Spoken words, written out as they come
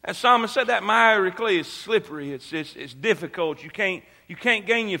As psalmist said, that miry clay is slippery. It's difficult. You can't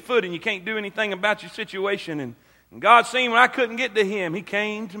gain your footing. You can't do anything about your situation. And God seen when I couldn't get to Him, He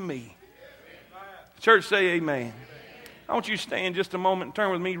came to me. Church, say amen. I want you to stand just a moment and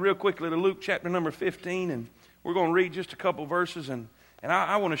turn with me real quickly to Luke chapter number 15. And we're going to read just a couple verses. And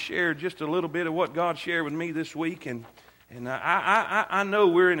I want to share just a little bit of what God shared with me this week. And I know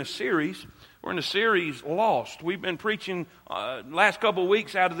we're in a series. We're in a series, Lost. We've been preaching last couple of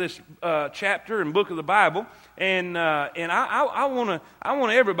weeks out of this chapter and book of the Bible, and I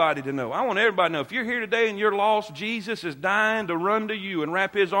want everybody to know. I want everybody to know if you're here today and you're lost, Jesus is dying to run to you and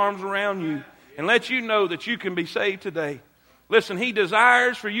wrap His arms around you and let you know that you can be saved today. Listen, He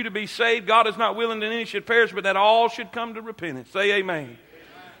desires for you to be saved. God is not willing that any should perish, but that all should come to repentance. Say amen.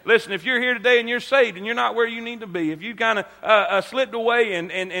 Listen, if you're here today and you're saved and you're not where you need to be, if you kind of slipped away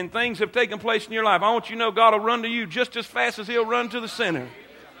and things have taken place in your life, I want you to know God will run to you just as fast as He'll run to the sinner.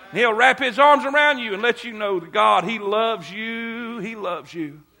 He'll wrap His arms around you and let you know that God, He loves you. He loves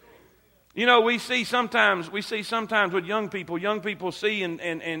you. You know, we see sometimes with young people see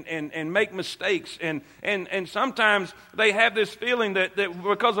and make mistakes, and sometimes they have this feeling that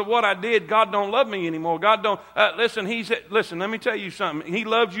because of what I did, God don't love me anymore. God don't listen. Listen. Let me tell you something. He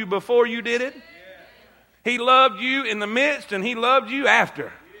loved you before you did it. He loved you in the midst, and He loved you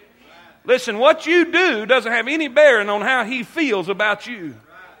after. Listen, what you do doesn't have any bearing on how He feels about you.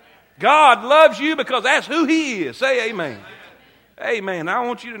 God loves you because that's who He is. Say amen. Amen. I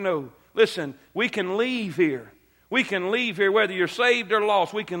want you to know. Listen, we can leave here. We can leave here, whether you're saved or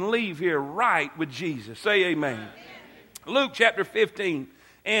lost, we can leave here right with Jesus. Say amen. Luke chapter 15.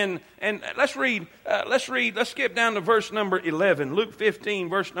 And let's read, let's skip down to verse number 11. Luke 15,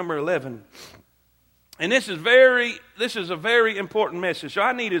 verse number 11. And this is a very important message. So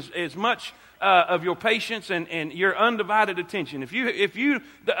I need as much of your patience and your undivided attention. If you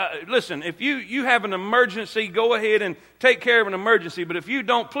have an emergency, go ahead and take care of an emergency. But if you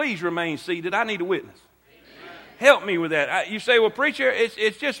don't, please remain seated. I need a witness. Amen. Help me with that. You say, well, preacher,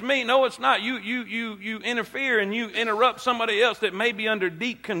 it's just me. No, it's not. You interfere and you interrupt somebody else that may be under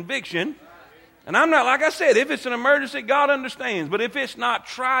deep conviction. And I'm not, like I said, if it's an emergency, God understands. But if it's not,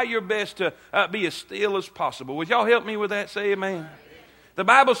 try your best to be as still as possible. Would y'all help me with that? Say amen. The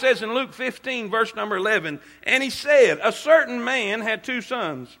Bible says in Luke 15, verse number 11, and he said, a certain man had 2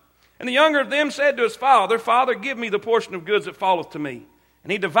 sons. And the younger of them said to his father, Father, give me the portion of goods that falleth to me.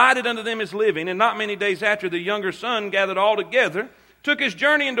 And he divided unto them his living. And not many days after, the younger son gathered all together, took his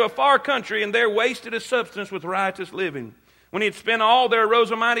journey into a far country, and there wasted his substance with riotous living. When he had spent all, there arose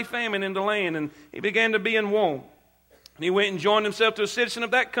a mighty famine in the land, and he began to be in want. And he went and joined himself to a citizen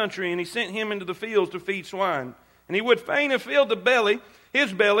of that country, and he sent him into the fields to feed swine. And he would fain have filled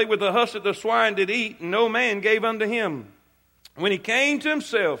his belly with the husk that the swine did eat, and no man gave unto him. When he came to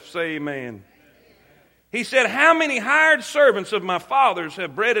himself, say amen. He said, how many hired servants of my father's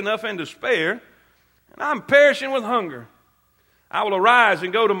have bread enough and to spare, and I'm perishing with hunger? I will arise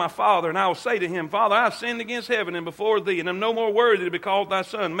and go to my father, and I will say to him, Father, I have sinned against heaven and before thee, and am no more worthy to be called thy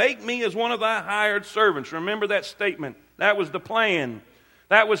son. Make me as one of thy hired servants. Remember that statement. That was the plan.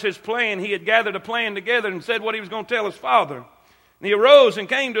 That was his plan. He had gathered a plan together and said what he was going to tell his father. And he arose and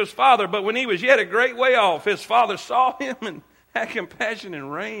came to his father, but when he was yet a great way off, his father saw him and had compassion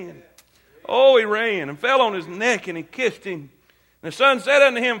and ran. Oh, he ran and fell on his neck and he kissed him. And the son said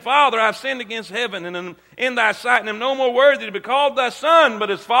unto him, Father, I've sinned against heaven and in thy sight, and am no more worthy to be called thy son. But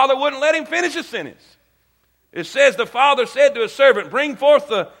his father wouldn't let him finish his sentence. It says the father said to his servant, bring forth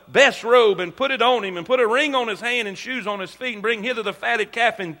the best robe and put it on him, and put a ring on his hand and shoes on his feet, and bring hither the fatted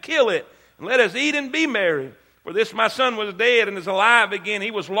calf and kill it, and let us eat and be merry. For this my son was dead and is alive again.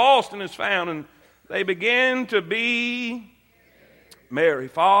 He was lost and is found. And they began to be merry.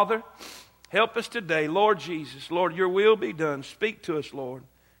 Father, help us today. Lord Jesus, Lord, your will be done. Speak to us, Lord.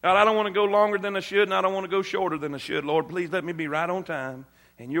 God, I don't want to go longer than I should, and I don't want to go shorter than I should. Lord, please let me be right on time,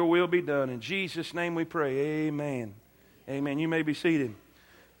 and your will be done. In Jesus' name we pray. Amen. Amen. You may be seated.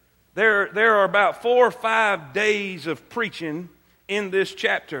 There are about 4 or 5 days of preaching in this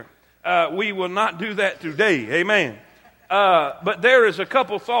chapter. We will not do that today. Amen. But there is a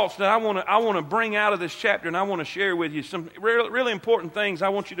couple thoughts that I want to bring out of this chapter, and I want to share with you some really important things I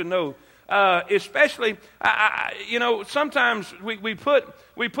want you to know. Especially, sometimes we put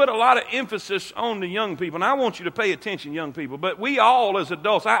a lot of emphasis on the young people, and I want you to pay attention, young people. But we all, as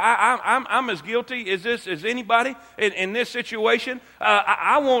adults, I'm as guilty as anybody in this situation.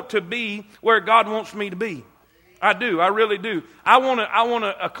 I want to be where God wants me to be. I do. I really do. I want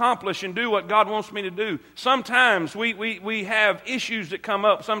to accomplish and do what God wants me to do. Sometimes we have issues that come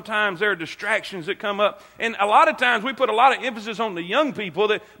up. Sometimes there are distractions that come up. And a lot of times we put a lot of emphasis on the young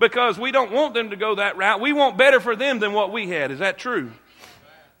people because we don't want them to go that route. We want better for them than what we had. Is that true?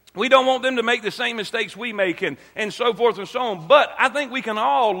 We don't want them to make the same mistakes we make and so forth and so on. But I think we can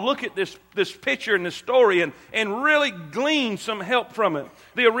all look at this picture and this story and really glean some help from it.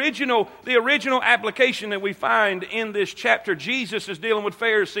 The original application that we find in this chapter, Jesus is dealing with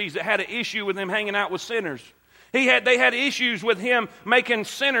Pharisees that had an issue with him hanging out with sinners. They had issues with him making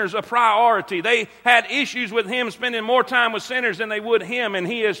sinners a priority. They had issues with him spending more time with sinners than they would him, and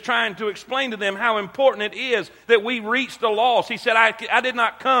he is trying to explain to them how important it is that we reach the lost. He said, I did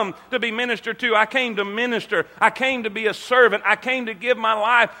not come to be ministered to. I came to minister. I came to be a servant. I came to give my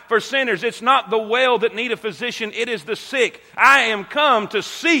life for sinners. It's not the well that need a physician. It is the sick. I am come to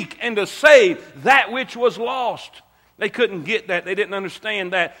seek and to save that which was lost. They couldn't get that. They didn't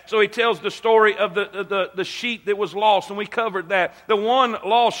understand that. So he tells the story of the sheep that was lost, and we covered that. The one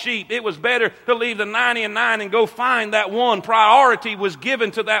lost sheep, it was better to leave the 99 and go find that one. Priority was given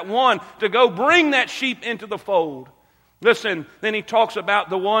to that one to go bring that sheep into the fold. Listen, then he talks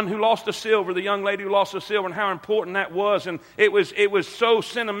about the one who lost the silver, the young lady who lost the silver, and how important that was. And it was so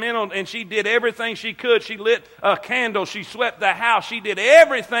sentimental, and she did everything she could. She lit a candle. She swept the house. She did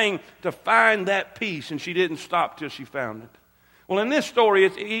everything to find that peace, and she didn't stop till she found it. Well, in this story,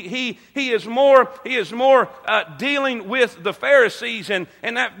 he is more dealing with the Pharisees and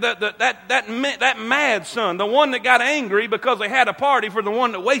that mad son, the one that got angry because they had a party for the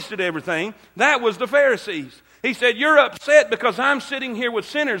one that wasted everything. That was the Pharisees. He said, you're upset because I'm sitting here with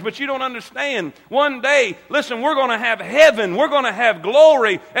sinners, but you don't understand. One day, listen, we're going to have heaven. We're going to have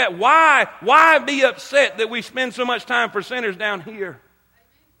glory. Why be upset that we spend so much time for sinners down here?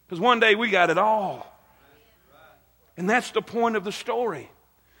 Because one day we got it all. And that's the point of the story.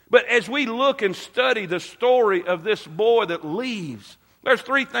 But as we look and study the story of this boy that leaves, there's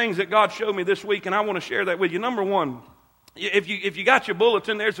 3 things that God showed me this week, and I want to share that with you. Number 1, if you got your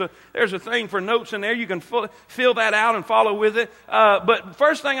bulletin, there's a thing for notes in there. You can fill that out and follow with it. But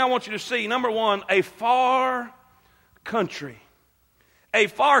first thing I want you to see, number 1, a far country. A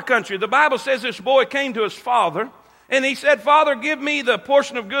far country. The Bible says this boy came to his father, and he said, Father, give me the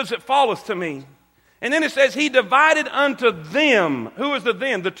portion of goods that falleth to me. And then it says, he divided unto them. Who is the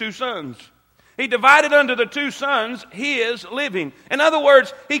them? The 2 sons. He divided unto the 2 sons his living. In other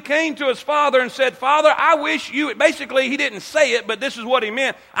words, he came to his father and said, Father, I wish you, basically he didn't say it, but this is what he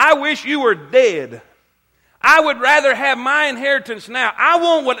meant. I wish you were dead. I would rather have my inheritance now. I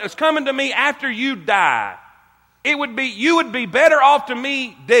want what is coming to me after you die. You would be better off to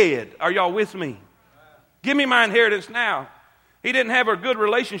me dead. Are y'all with me? Give me my inheritance now. He didn't have a good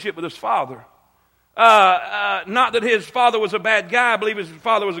relationship with his father. Not that his father was a bad guy. I believe his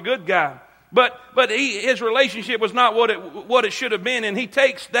father was a good guy. But his relationship was not what it should have been. And he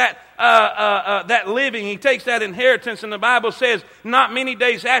takes that living, he takes that inheritance, and the Bible says not many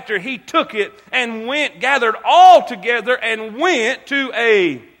days after he took it and gathered all together and went to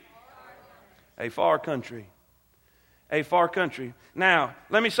a far country. A far country. Now,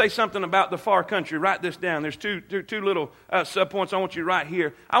 let me say something about the far country. Write this down. There's two little subpoints I want you to write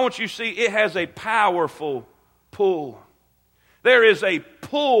here. I want you to see it has a powerful pull. There is a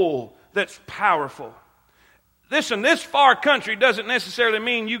pull that's powerful. Listen, this far country doesn't necessarily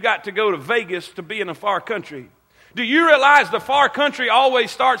mean you got to go to Vegas to be in a far country. Do you realize the far country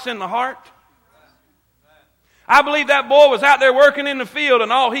always starts in the heart? I believe that boy was out there working in the field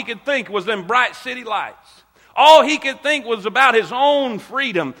and all he could think was them bright city lights. All he could think was about his own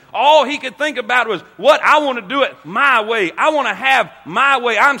freedom. All he could think about was, what, I want to do it my way. I want to have my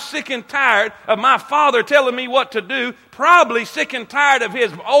way. I'm sick and tired of my father telling me what to do. Probably sick and tired of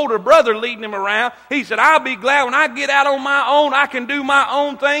his older brother leading him around. He said, I'll be glad when I get out on my own. I can do my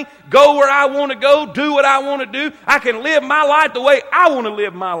own thing, go where I want to go, do what I want to do. I can live my life the way I want to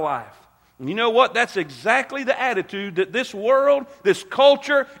live my life. And you know what? That's exactly the attitude that this world, this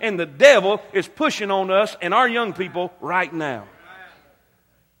culture, and the devil is pushing on us and our young people right now.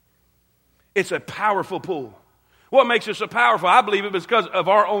 It's a powerful pull. What makes it so powerful? I believe it because of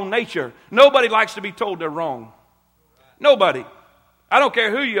our own nature. Nobody likes to be told they're wrong. Nobody. I don't care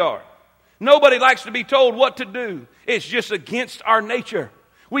who you are. Nobody likes to be told what to do. It's just against our nature.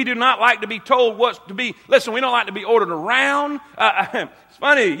 We do not like to be told what to be. Listen, we don't like to be ordered around. It's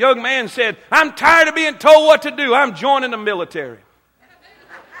funny, a young man said, I'm tired of being told what to do. I'm joining the military.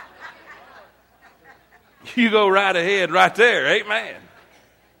 You go right ahead right there. Amen.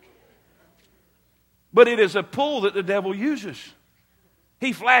 But it is a pull that the devil uses.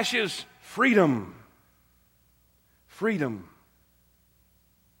 He flashes freedom. freedom.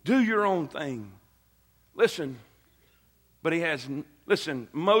 Do your own thing. Listen, but listen,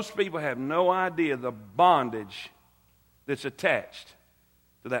 most people have no idea the bondage that's attached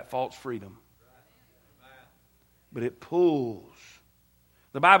to that false freedom. But it pulls.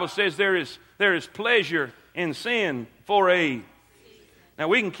 The Bible says there is pleasure in sin for a... Now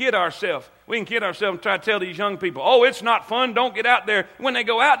we can kid ourselves. We can kid ourselves and try to tell these young people, oh, it's not fun, don't get out there. When they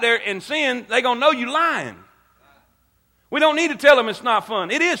go out there and sin, they're going to know you lying. We don't need to tell them it's not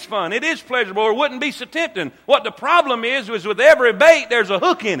fun. It is fun. It is pleasurable. It wouldn't be so tempting. What the problem is with every bait, there's a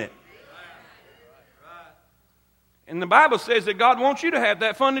hook in it. And the Bible says that God wants you to have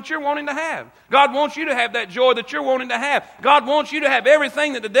that fun that you're wanting to have. God wants you to have that joy that you're wanting to have. God wants you to have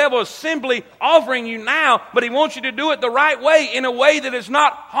everything that the devil is simply offering you now, but he wants you to do it the right way, in a way that is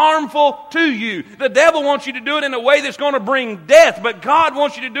not harmful to you. The devil wants you to do it in a way that's going to bring death, but God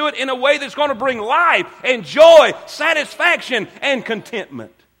wants you to do it in a way that's going to bring life and joy, satisfaction, and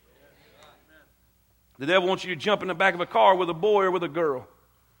contentment. The devil wants you to jump in the back of a car with a boy or with a girl.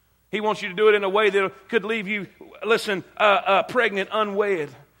 He wants you to do it in a way that could leave you, pregnant, unwed.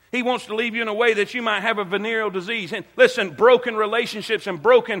 He wants to leave you in a way that you might have a venereal disease. And listen, broken relationships and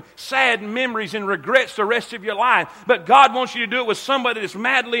broken, sad memories and regrets the rest of your life. But God wants you to do it with somebody that's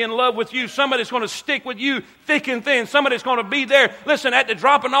madly in love with you. Somebody that's going to stick with you thick and thin. Somebody that's going to be there, listen, at the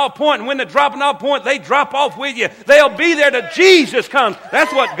dropping off point. And when the dropping off point, they drop off with you. They'll be there till Jesus comes.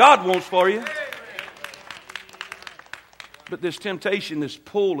 That's what God wants for you. But this temptation, this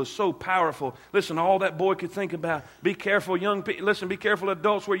pull is so powerful. Listen, all that boy could think about, be careful, young people. Listen, be careful,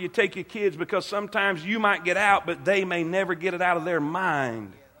 adults, where you take your kids, because sometimes you might get out, but they may never get it out of their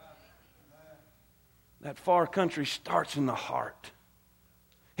mind. That far country starts in the heart.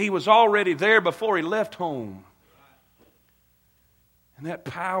 He was already there before he left home. And that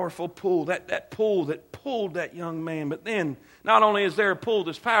powerful pull, that pull that pulled that young man. But then, not only is there a pull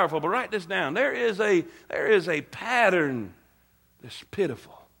that's powerful, but write this down. There is a pattern that's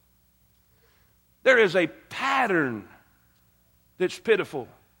pitiful. There is a pattern that's pitiful.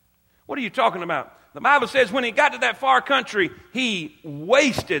 What are you talking about? The Bible says when he got to that far country, he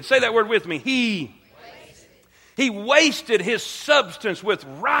wasted. Say that word with me. He wasted his substance with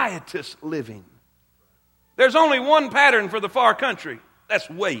riotous living. There's only one pattern for the far country. That's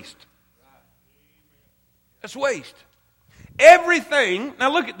waste. That's waste. Everything.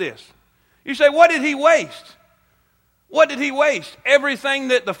 Now look at this. You say, what did he waste? What did he waste? Everything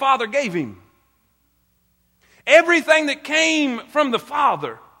that the Father gave him. Everything that came from the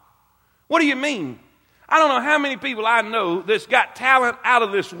Father. What do you mean? I don't know how many people I know that's got talent out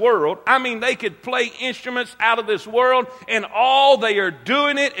of this world. I mean, they could play instruments out of this world, and all they are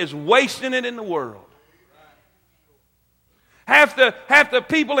doing it is wasting it in the world. Half the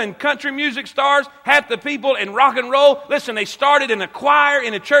people in country music stars, half the people in rock and roll, listen, they started in a choir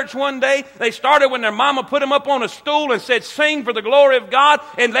in a church one day. They started when their mama put them up on a stool and said, sing for the glory of God,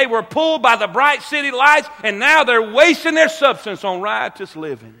 and they were pulled by the bright city lights, and now they're wasting their substance on riotous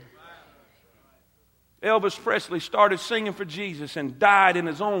living. Elvis Presley started singing for Jesus and died in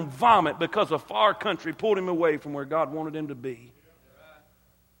his own vomit because a far country pulled him away from where God wanted him to be.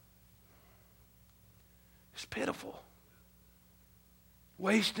 It's pitiful.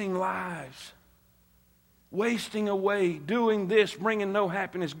 Wasting lives, wasting away, doing this, bringing no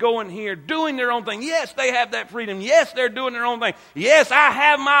happiness, going here, doing their own thing. Yes, they have that freedom. Yes, they're doing their own thing. Yes, I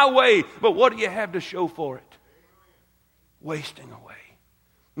have my way. But what do you have to show for it? Wasting away.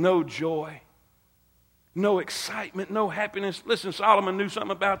 No joy, no excitement, no happiness. Listen, Solomon knew something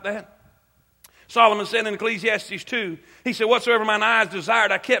about that. Solomon said in Ecclesiastes 2, he said, whatsoever mine eyes desired,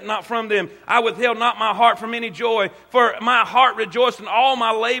 I kept not from them. I withheld not my heart from any joy, for my heart rejoiced in all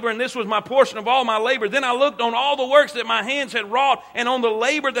my labor, and this was my portion of all my labor. Then I looked on all the works that my hands had wrought, and on the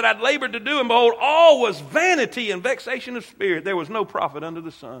labor that I'd labored to do, and behold, all was vanity and vexation of spirit. There was no profit under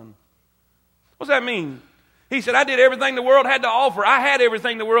the sun. What's that mean? He said, I did everything the world had to offer. I had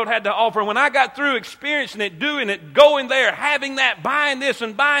everything the world had to offer. And when I got through experiencing it, doing it, going there, having that, buying this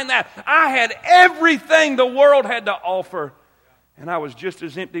and buying that, I had everything the world had to offer. And I was just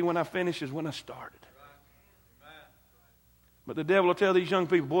as empty when I finished as when I started. But the devil will tell these young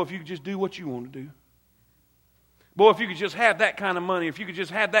people, boy, if you could just do what you want to do. Boy, if you could just have that kind of money, if you could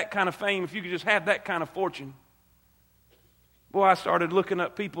just have that kind of fame, if you could just have that kind of fortune. Boy, I started looking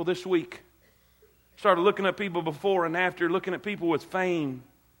up people this week. Started looking at people before and after, looking at people with fame.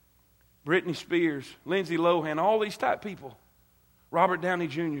 Britney Spears, Lindsay Lohan, all these type people. Robert Downey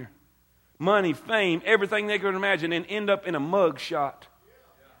Jr. Money, fame, everything they could imagine, and end up in a mug shot.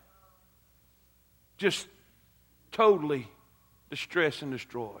 Just totally distressed and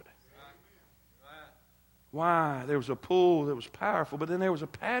destroyed. Why? There was a pull that was powerful, but then there was a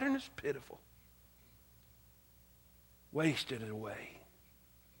pattern that's pitiful. Wasted it away.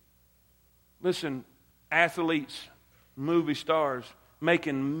 Listen, athletes, movie stars,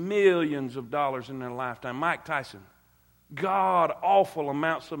 making millions of dollars in their lifetime. Mike Tyson, God-awful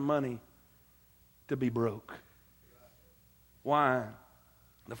amounts of money to be broke. Why?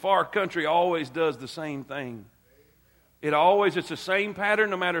 The far country always does the same thing. It's the same pattern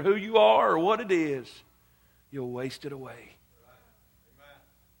no matter who you are or what it is. You'll waste it away.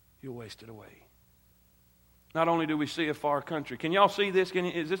 You'll waste it away. Not only do we see a far country. Can y'all see this?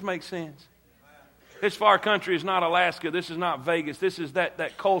 Does this make sense? This far country is not Alaska. This is not Vegas. This is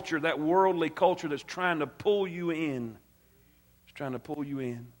that culture, that worldly culture that's trying to pull you in. It's trying to pull you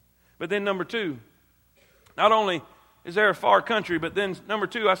in. But then number two, not only is there a far country, but then number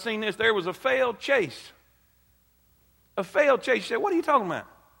two, I seen this. There was a failed chase. A failed chase. You say, what are you talking about?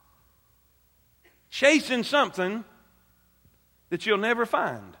 Chasing something that you'll never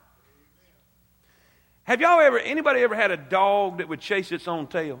find. Have anybody ever had a dog that would chase its own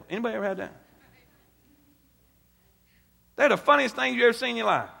tail? Anybody ever had that? They're the funniest things you've ever seen in your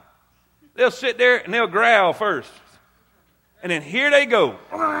life. They'll sit there and they'll growl first. And then here they go.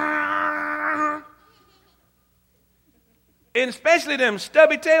 And especially them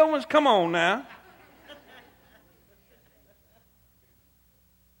stubby tail ones, come on now.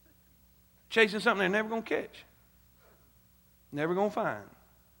 Chasing something they're never going to catch. Never going to find.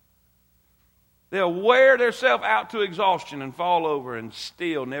 They'll wear themselves out to exhaustion and fall over and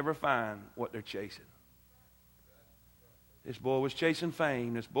still never find what they're chasing. This boy was chasing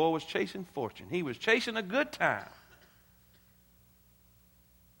fame. This boy was chasing fortune. He was chasing a good time.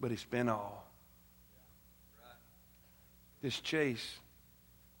 But he spent all. This chase,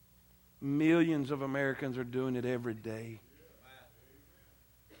 millions of Americans are doing it every day.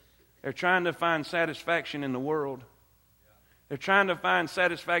 They're trying to find satisfaction in the world. They're trying to find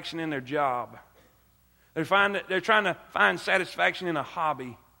satisfaction in their job. They're trying to find satisfaction in a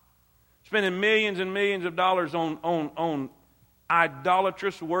hobby. Spending millions and millions of dollars on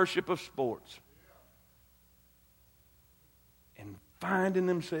idolatrous worship of sports. And finding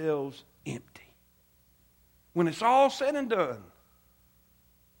themselves empty. When it's all said and done,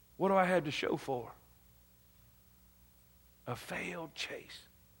 what do I have to show for? A failed chase.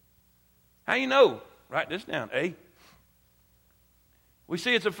 How you know? Write this down. A. We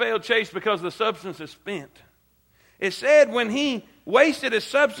see it's a failed chase because the substance is spent. It said when he wasted his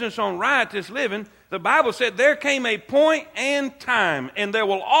substance on riotous living, the Bible said there came a point and time, and there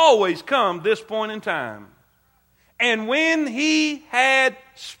will always come this point in time. And when he had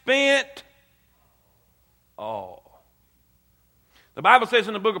spent all. The Bible says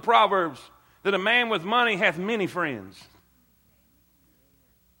in the book of Proverbs that a man with money hath many friends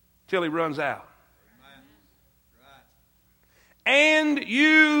till he runs out. And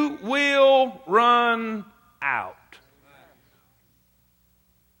you will run out.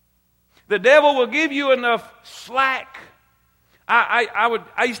 The devil will give you enough slack.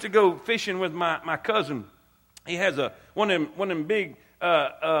 I used to go fishing with my cousin. He has one of them big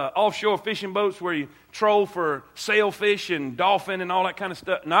offshore fishing boats where you troll for sailfish and dolphin and all that kind of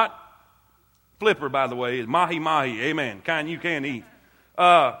stuff. Not flipper, by the way. It's mahi-mahi. Amen. Kind you can eat.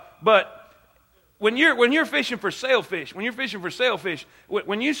 But when you're fishing for sailfish, when you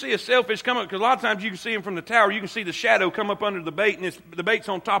see a sailfish come up, because a lot of times you can see them from the tower, you can see the shadow come up under the bait, and the bait's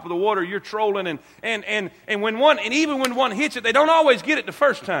on top of the water. You're trolling, and even when one hits it, they don't always get it the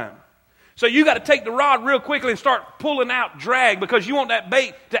first time. So you got to take the rod real quickly and start pulling out drag because you want that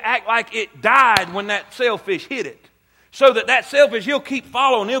bait to act like it died when that sailfish hit it. So that sailfish, he'll keep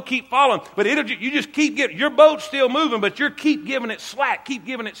following, but you just keep getting, your boat's still moving, but you keep giving it slack.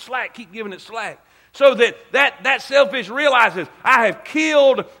 So that sailfish realizes, I have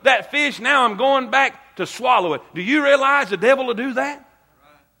killed that fish, now I'm going back to swallow it. Do you realize the devil will do that?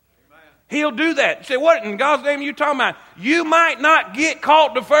 He'll do that. You say, what in God's name are you talking about? You might not get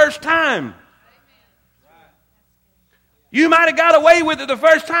caught the first time. You might have got away with it the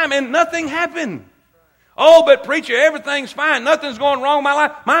first time and nothing happened. Oh, but preacher, everything's fine. Nothing's going wrong in my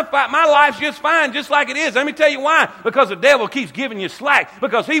life. My life's just fine, just like it is. Let me tell you why. Because the devil keeps giving you slack.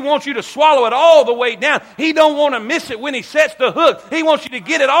 Because he wants you to swallow it all the way down. He don't want to miss it when he sets the hook. He wants you to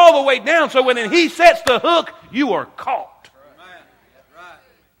get it all the way down so when he sets the hook, you are caught.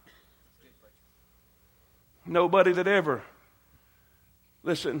 Nobody that ever,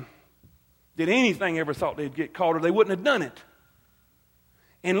 did anything ever thought they'd get caught or they wouldn't have done it.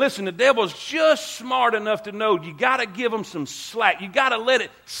 And listen, the devil's just smart enough to know you got to give him some slack. You got to let it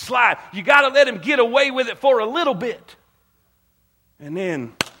slide. You got to let him get away with it for a little bit. And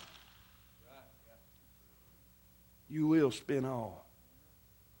then you will spend all.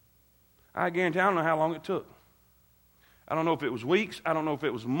 I guarantee, I don't know how long it took. I don't know if it was weeks. I don't know if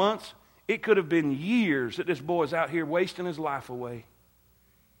it was months. It could have been years that this boy's out here wasting his life away.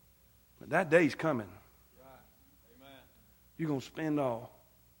 But that day's coming. You're going to spend all.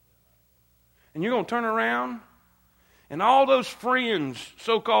 And you're going to turn around, and all those friends,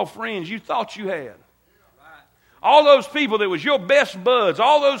 so-called friends you thought you had, all those people that was your best buds,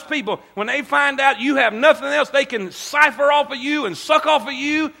 all those people, when they find out you have nothing else they can cipher off of you and suck off of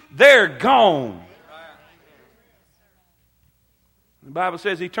you, they're gone. The Bible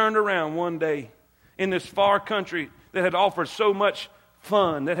says he turned around one day in this far country that had offered so much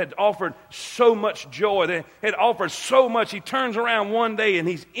fun, that had offered so much joy, that had offered so much. He turns around one day and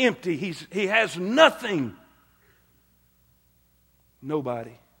he's empty. He has nothing.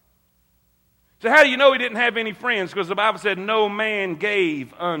 Nobody. So how do you know he didn't have any friends? Because the Bible said no man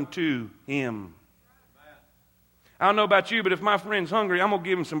gave unto him. I don't know about you, but if my friend's hungry, I'm going to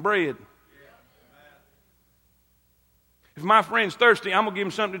give him some bread. If my friend's thirsty, I'm going to give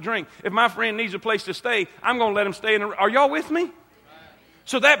him something to drink. If my friend needs a place to stay, I'm going to let him stay in the... Are y'all with me?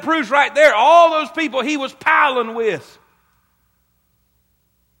 So that proves right there, all those people he was piling with,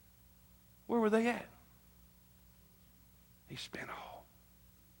 where were they at? He spent all.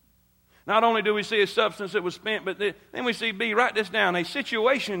 Not only do we see a substance that was spent, but then we see B, write this down, a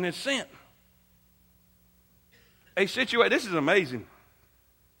situation is sent. This is amazing.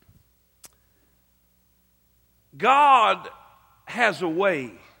 God has a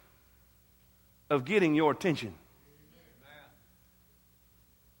way of getting your attention.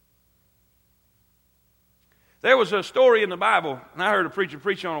 There was a story in the Bible, and I heard a preacher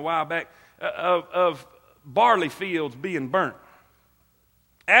preach on a while back, of barley fields being burnt.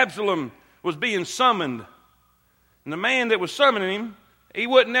 Absalom was being summoned, and the man that was summoning him, he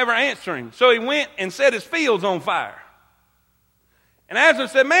wouldn't never answer him. So he went and set his fields on fire. And Absalom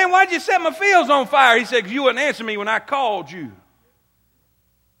said, man, why'd you set my fields on fire? He said, because you wouldn't answer me when I called you.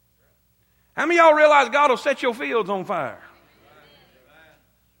 How many of y'all realize God will set your fields on fire?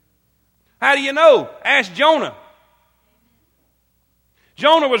 How do you know? Ask Jonah.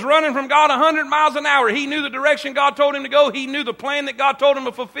 Jonah was running from God 100 miles an hour. He knew the direction God told him to go. He knew the plan that God told him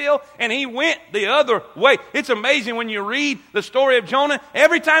to fulfill, and he went the other way. It's amazing when you read the story of Jonah.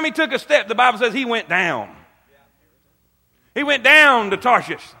 Every time he took a step, the Bible says he went down. He went down to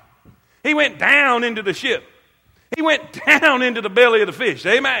Tarshish. He went down into the ship. He went down into the belly of the fish.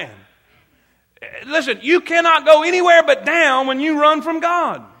 Amen. Listen, you cannot go anywhere but down when you run from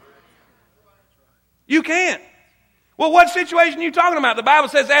God. You can't. Well, what situation are you talking about? The Bible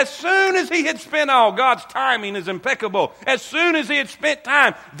says as soon as he had spent all, God's timing is impeccable. As soon as he had spent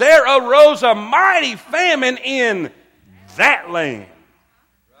time, there arose a mighty famine in that land.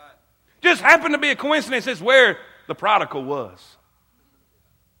 Just happened to be a coincidence. It's where the prodigal was.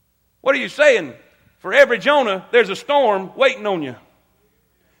 What are you saying? For every Jonah, there's a storm waiting on you.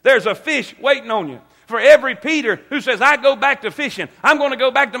 There's a fish waiting on you. For every Peter who says, I go back to fishing, I'm going to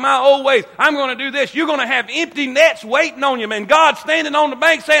go back to my old ways, I'm going to do this, you're going to have empty nets waiting on you. And God's standing on the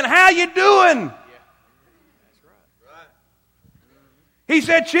bank saying, how you doing? He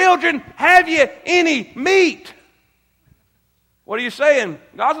said, children, have you any meat? What are you saying?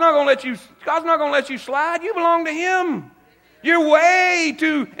 God's not going to let you slide. You belong to Him. You're way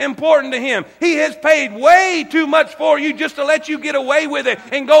too important to Him. He has paid way too much for you just to let you get away with it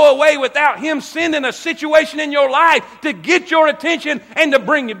and go away without Him sending a situation in your life to get your attention and to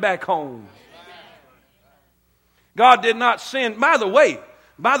bring you back home. God did not send, by the way,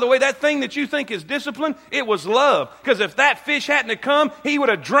 that thing that you think is discipline, it was love. Because if that fish hadn't have come, he would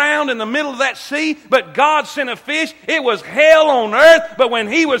have drowned in the middle of that sea. But God sent a fish. It was hell on earth. But when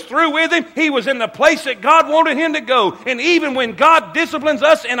he was through with him, he was in the place that God wanted him to go. And even when God disciplines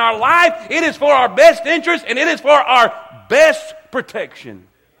us in our life, it is for our best interest and it is for our best protection.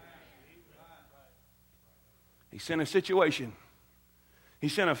 He sent a situation. He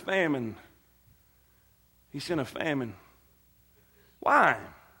sent a famine. He sent a famine. Why?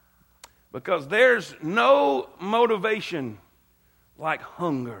 Because there's no motivation like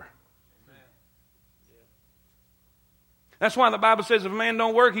hunger. That's why the Bible says if a man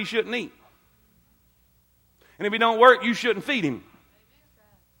don't work, he shouldn't eat. And if he don't work, you shouldn't feed him.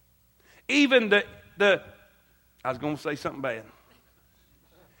 Even I was going to say something bad.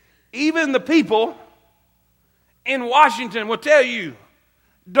 Even the people in Washington will tell you,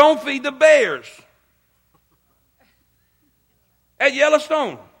 don't feed the bears. At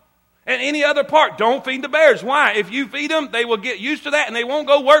Yellowstone and any other park, don't feed the bears. Why? If you feed them, they will get used to that and they won't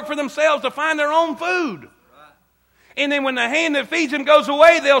go work for themselves to find their own food. And then when the hand that feeds them goes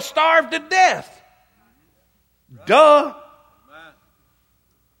away, they'll starve to death. Duh.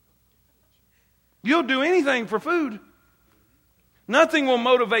 You'll do anything for food. Nothing will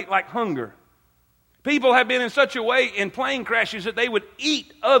motivate like hunger. People have been in such a way in plane crashes that they would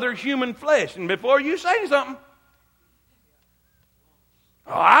eat other human flesh. And before you say something,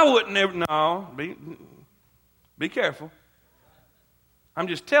 oh, I wouldn't ever. No, be careful. I'm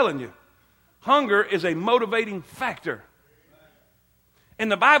just telling you. Hunger is a motivating factor.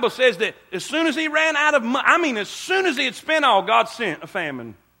 And the Bible says that as soon as he ran out of money, as soon as he had spent all, God sent a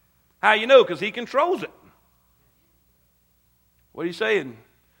famine. How you know? Because he controls it. What are you saying?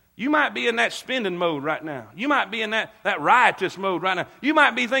 You might be in that spending mode right now. You might be in that riotous mode right now. You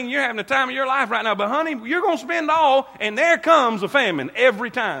might be thinking you're having the time of your life right now. But honey, you're going to spend all, and there comes a famine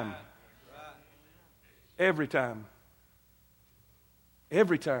every time. Every time.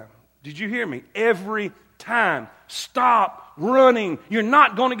 Every time. Did you hear me? Every time. Stop running. You're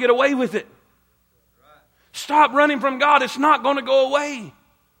not going to get away with it. Stop running from God. It's not going to go away.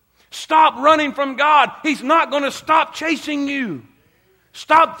 Stop running from God. He's not going to stop chasing you.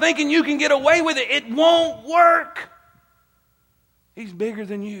 Stop thinking you can get away with it. It won't work. He's bigger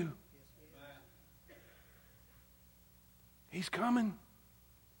than you. He's coming.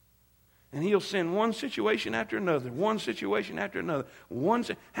 And he'll send one situation after another. One situation after another.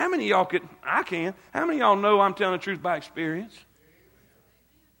 How many of y'all could, I can, how many of y'all know I'm telling the truth by experience?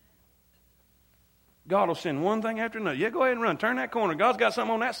 God will send one thing after another. Yeah, go ahead and run. Turn that corner. God's got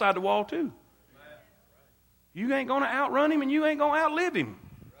something on that side of the wall too. You ain't going to outrun him and you ain't going to outlive him.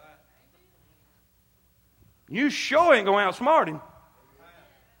 You sure ain't going to outsmart him.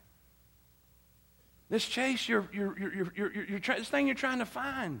 This chase, this thing you're trying to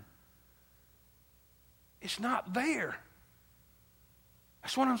find, it's not there.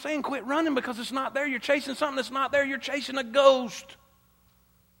 That's what I'm saying. Quit running because it's not there. You're chasing something that's not there. You're chasing a ghost.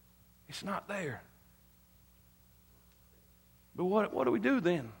 It's not there. But what do we do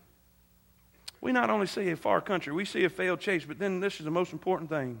then? We not only see a far country, we see a failed chase, but then this is the most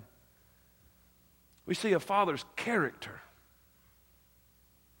important thing. We see a father's character.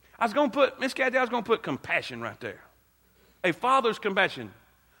 Miss Kathy, I was going to put compassion right there. A father's compassion.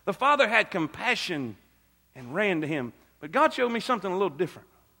 The father had compassion and ran to him. But God showed me something a little different.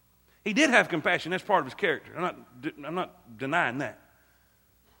 He did have compassion. That's part of his character. I'm not denying that.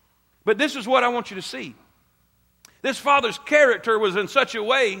 But this is what I want you to see. This father's character was in such a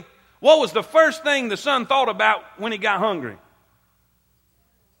way. What was the first thing the son thought about when he got hungry?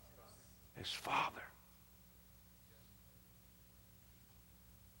 His father.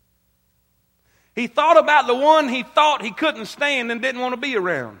 He thought about the one he thought he couldn't stand and didn't want to be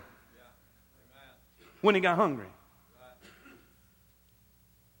around when he got hungry.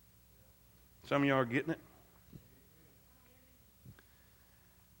 Some of y'all are getting it.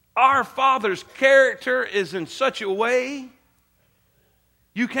 Our Father's character is in such a way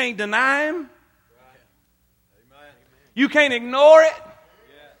you can't deny him. You can't ignore it.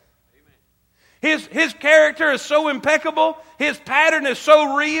 His character is so impeccable. His pattern is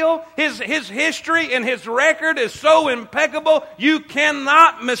so real. His history and his record is so impeccable. You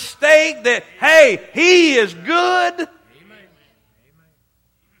cannot mistake that, hey, he is good.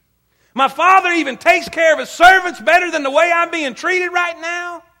 My Father even takes care of his servants better than the way I'm being treated right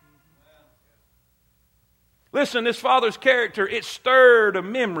now. Listen, this father's character, it stirred a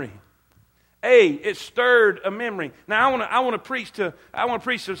memory. It stirred a memory. Now I want to preach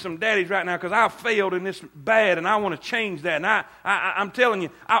to some daddies right now because I failed in this bad, and I want to change that. And I'm telling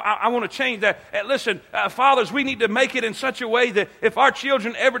you, I want to change that. Listen, fathers, we need to make it in such a way that if our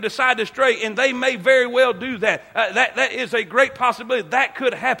children ever decide to stray, and they may very well do that, that is a great possibility. That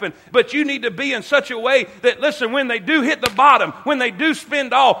could happen. But you need to be in such a way that, listen, when they do hit the bottom, when they do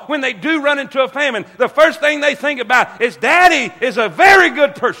spend all, when they do run into a famine, the first thing they think about is, Daddy is a very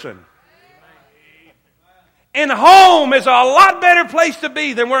good person. And home is a lot better place to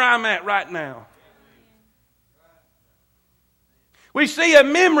be than where I'm at right now. We see a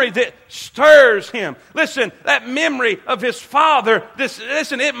memory that stirs him. Listen, that memory of his father,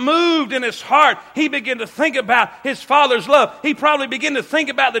 it moved in his heart. He began to think about his father's love. He probably began to think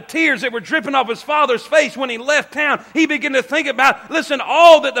about the tears that were dripping off his father's face when he left town. He began to think about, listen,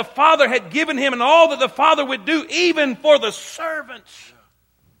 all that the father had given him and all that the father would do even for the servants.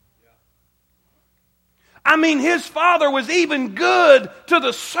 I mean, his father was even good to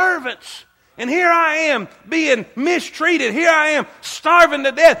the servants. And here I am being mistreated. Here I am starving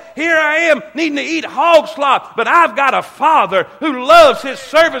to death. Here I am needing to eat hog slop. But I've got a Father who loves His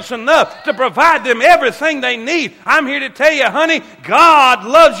servants enough to provide them everything they need. I'm here to tell you, honey, God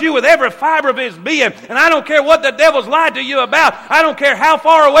loves you with every fiber of His being. And I don't care what the devil's lied to you about. I don't care how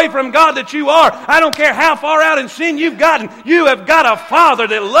far away from God that you are. I don't care how far out in sin you've gotten. You have got a Father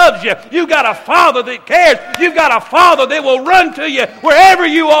that loves you. You've got a Father that cares. You've got a Father that will run to you wherever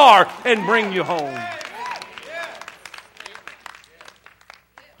you are and bring you home.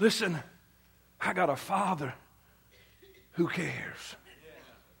 Listen, I got a Father who cares.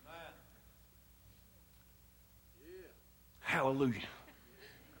 Hallelujah.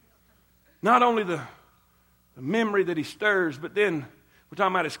 Not only the memory that He stirs, but then we're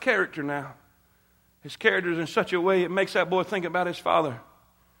talking about His character now. His character is in such a way it makes that boy think about his father.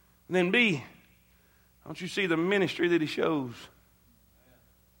 And then B, don't you see the ministry that He shows?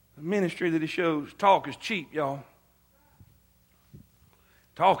 The ministry that He shows. Talk is cheap, y'all.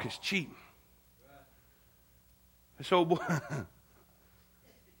 Talk is cheap. This old boy.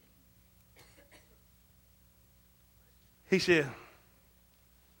 He said,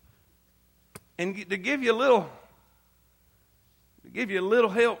 and to give you a little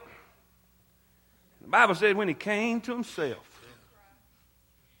help, the Bible said when He came to Himself.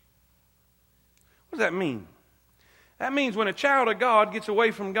 What does that mean? That means when a child of God gets away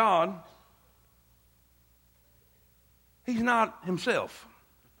from God, he's not himself.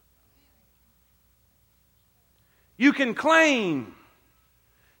 You can claim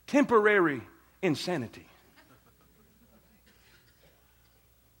temporary insanity.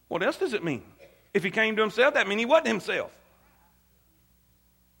 What else does it mean? If he came to himself, that means he wasn't himself.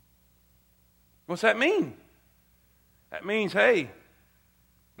 What's that mean? That means, hey,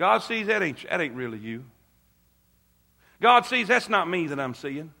 God sees that ain't really you. God sees that's not me that I'm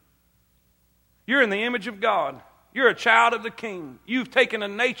seeing. You're in the image of God. You're a child of the King. You've taken a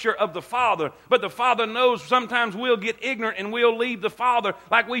nature of the Father, but the Father knows sometimes we'll get ignorant and we'll leave the Father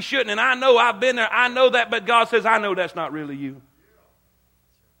like we shouldn't. And I know I've been there. I know that, but God says, I know that's not really you.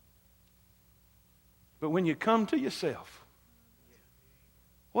 But when you come to yourself,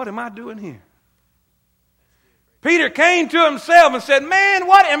 what am I doing here? Peter came to himself and said, man,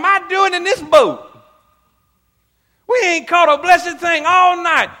 what am I doing in this boat? We ain't caught a blessed thing all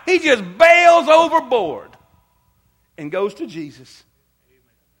night. He just bails overboard and goes to Jesus.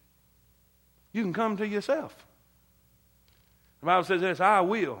 You can come to yourself. The Bible says this, I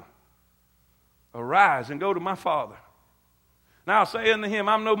will arise and go to my Father. Now I'll say unto him,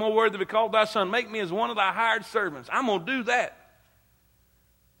 I'm no more worthy to be called thy son. Make me as one of thy hired servants. I'm going to do that.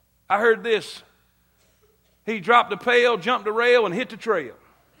 I heard this. He dropped the pail, jumped the rail, and hit the trail.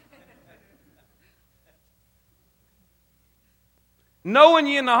 Knowing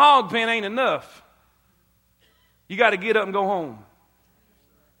you in the hog pen ain't enough. You got to get up and go home.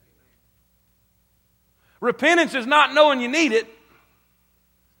 Repentance is not knowing you need it.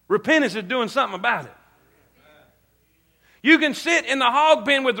 Repentance is doing something about it. You can sit in the hog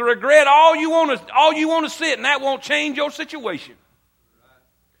pen with the regret all you want to sit, and that won't change your situation.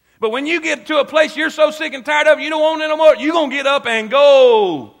 But when you get to a place you're so sick and tired of, you don't want it no more, you're going to get up and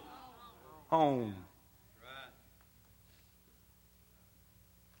go home.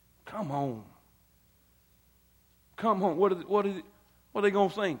 Come home. Come home. What are they going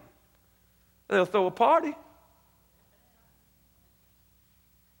to think? They'll throw a party.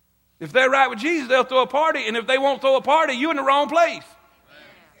 If they're right with Jesus, they'll throw a party. And if they won't throw a party, you're in the wrong place.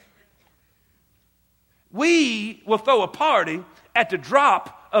 We will throw a party at the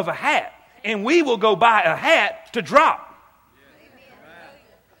drop of a hat. And we will go buy a hat to drop.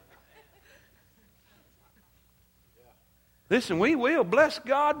 Listen, we will. Bless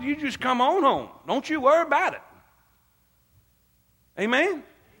God. You just come on home. Don't you worry about it. Amen?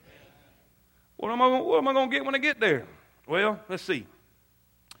 What am I going to get when I get there? Well, let's see.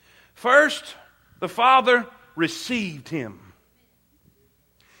 First, the Father received him.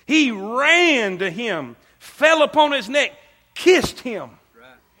 He ran to him, fell upon his neck, kissed him.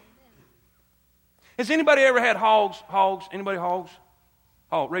 Has anybody ever had hogs? Hogs? Anybody hogs?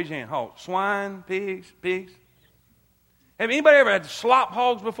 Hog, raise your hand. Hogs. Swine, pigs. Have anybody ever had slop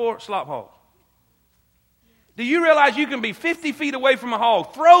hogs before? Slop hogs. Do you realize you can be 50 feet away from a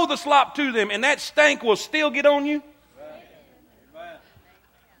hog, throw the slop to them, and that stank will still get on you?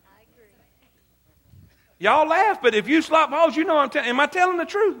 Y'all laugh, but if you slop hogs, you know am I telling the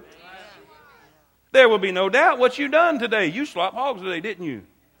truth? There will be no doubt what you done today. You slop hogs today, didn't you?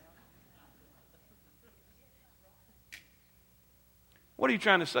 What are you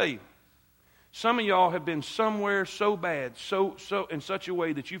trying to say? Some of y'all have been somewhere so bad, so in such a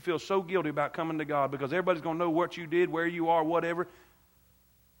way that you feel so guilty about coming to God because everybody's going to know what you did, where you are, whatever.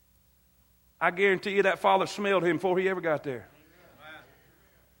 I guarantee you that father smelled him before he ever got there.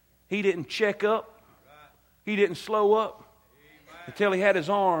 He didn't check up. He didn't slow up until he had his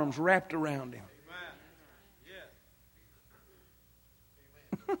arms wrapped around him.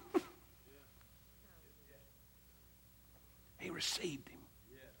 He received him.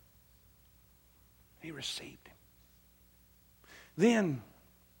 He received him. Then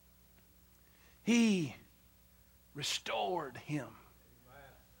he restored him.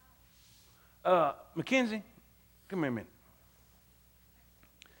 Mackenzie, come here a minute.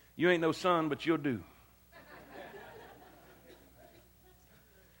 You ain't no son, but you'll do.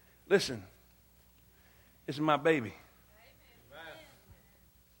 Listen, this is my baby.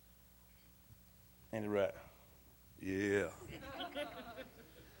 Ain't it right? Yeah.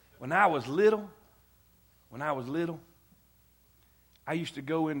 When I was little, I used to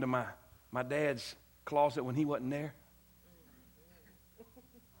go into my dad's closet when he wasn't there.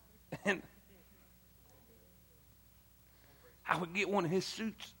 And I would get one of his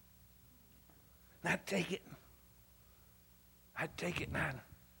suits. And I'd take it. And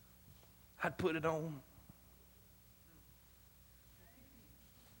I'd put it on.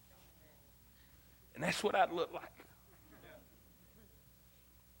 And that's what I'd look like.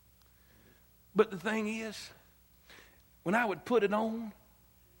 But the thing is, when I would put it on,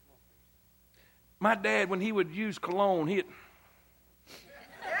 my dad, when he would use cologne, he'd...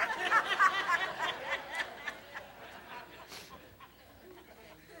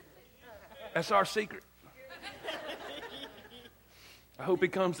 That's our secret. I hope he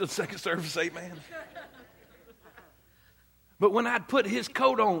comes to the second service, amen. But when I'd put his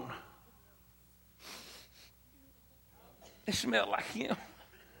coat on, it smelled like him.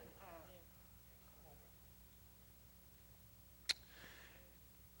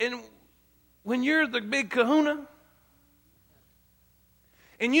 And when you're the big kahuna,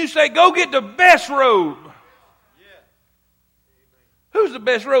 and you say, go get the best robe. Who's the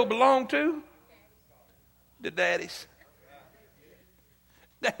best robe belong to? The daddies.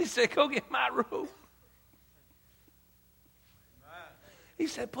 Daddy said, go get my robe. He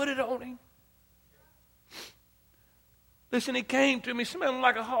said, put it on him. Listen, he came to me smelling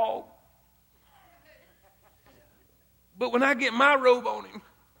like a hog. But when I get my robe on him,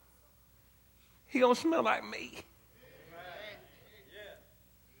 he gonna smell like me.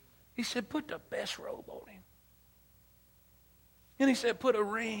 He said, put the best robe on him. And he said, put a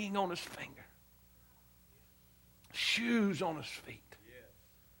ring on his finger. Shoes on his feet.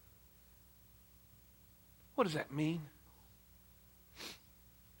 What does that mean?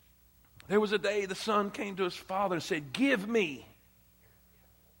 There was a day the son came to his father and said, give me.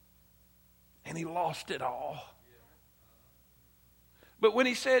 And he lost it all. But when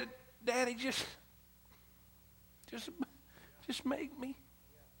he said, Daddy, just make me.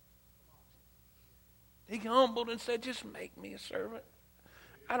 He humbled and said, just make me a servant.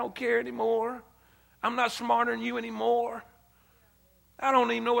 I don't care anymore. I'm not smarter than you anymore. I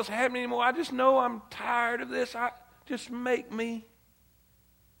don't even know what's happening anymore. I just know I'm tired of this. Just make me.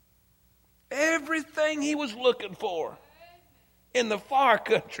 Everything he was looking for in the far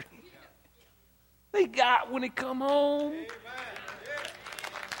country, they got when he come home.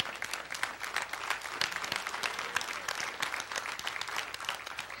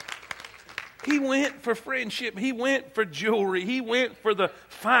 He went for friendship. He went for jewelry. He went for the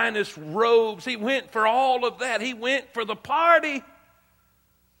finest robes. He went for all of that. He went for the party.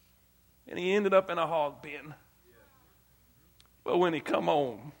 And he ended up in a hog pen. But when he come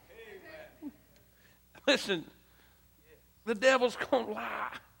home, listen, the devil's going to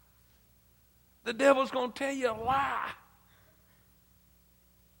lie. The devil's going to tell you a lie.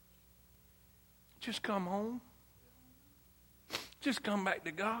 Just come home. Just come back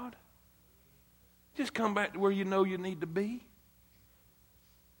to God. Just come back to where you know you need to be.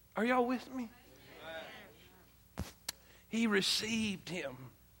 Are y'all with me? He received him.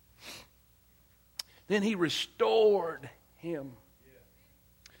 Then he restored him.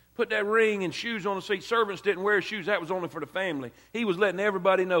 Put that ring and shoes on his feet. Servants didn't wear shoes. That was only for the family. He was letting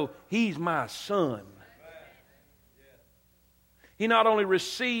everybody know, he's my son. He not only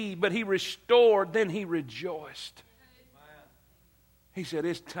received, but he restored. Then he rejoiced. He said,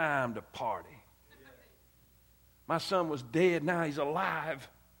 it's time to party. My son was dead, now he's alive.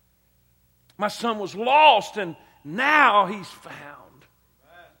 My son was lost, and now he's found.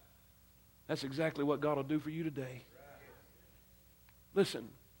 That's exactly what God will do for you today. Listen,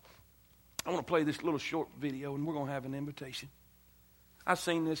 I want to play this little short video, and we're going to have an invitation. I've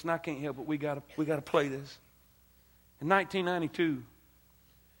seen this and I can't help it. We got to play this. In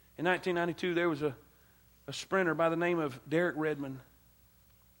 1992, there was a sprinter by the name of Derek Redmond.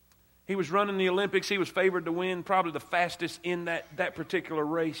 He was running the Olympics. He was favored to win, probably the fastest in that particular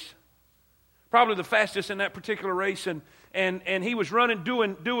race. Probably the fastest in that particular race. And he was running,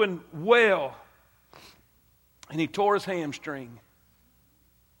 doing well. And he tore his hamstring.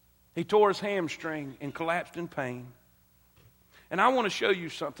 He tore his hamstring and collapsed in pain. And I want to show you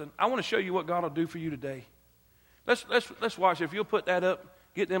something. I want to show you what God will do for you today. Let's watch it. If you'll put that up,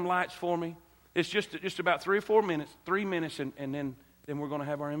 get them lights for me. It's just about 3 or 4 minutes, 3 minutes, and then we're going to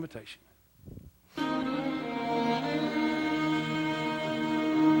have our invitation.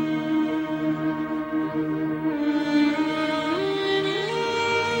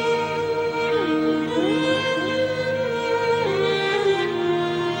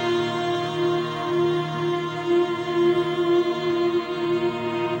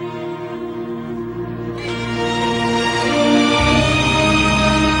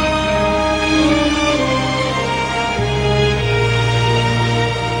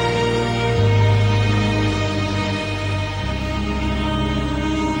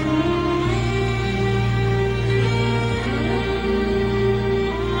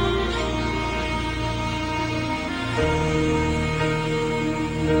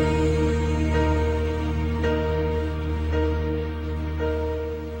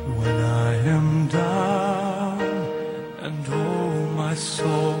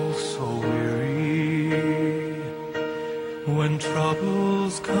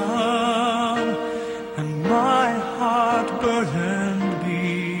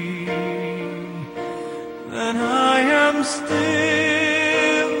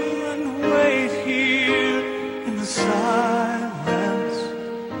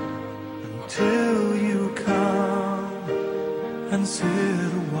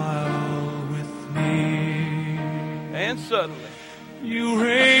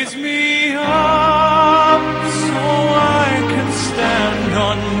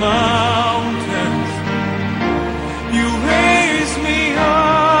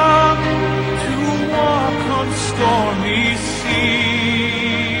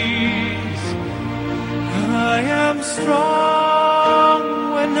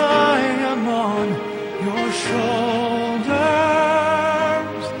 Your shoulder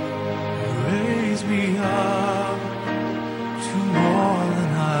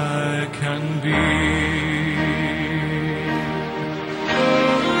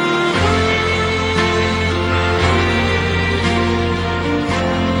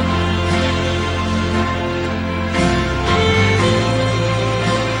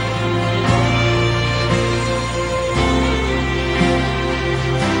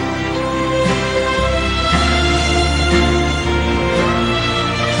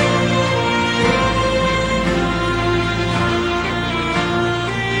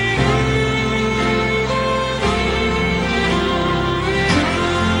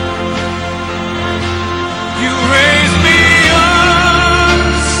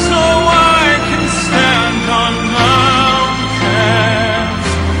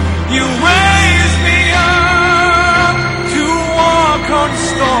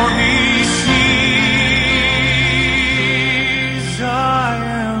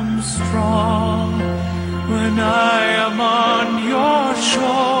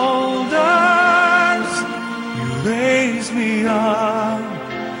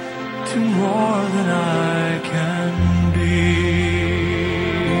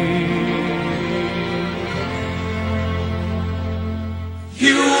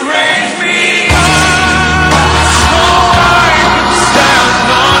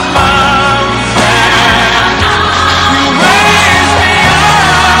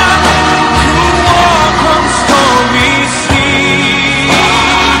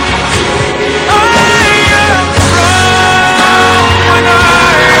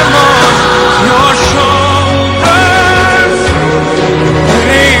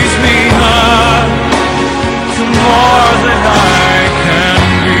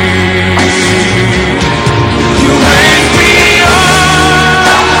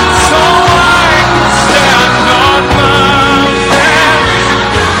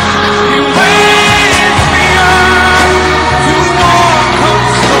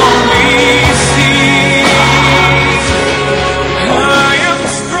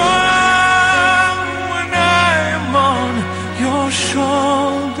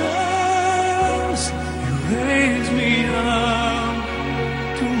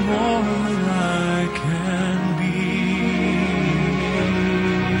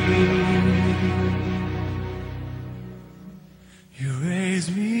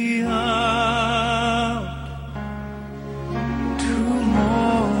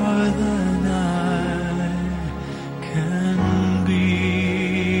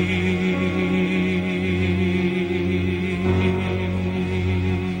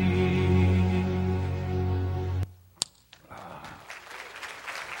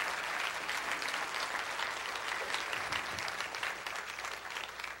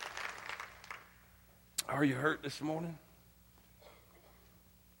Are you hurt this morning?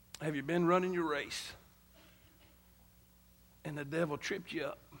 Have you been running your race and the devil tripped you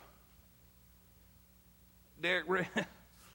up? Derek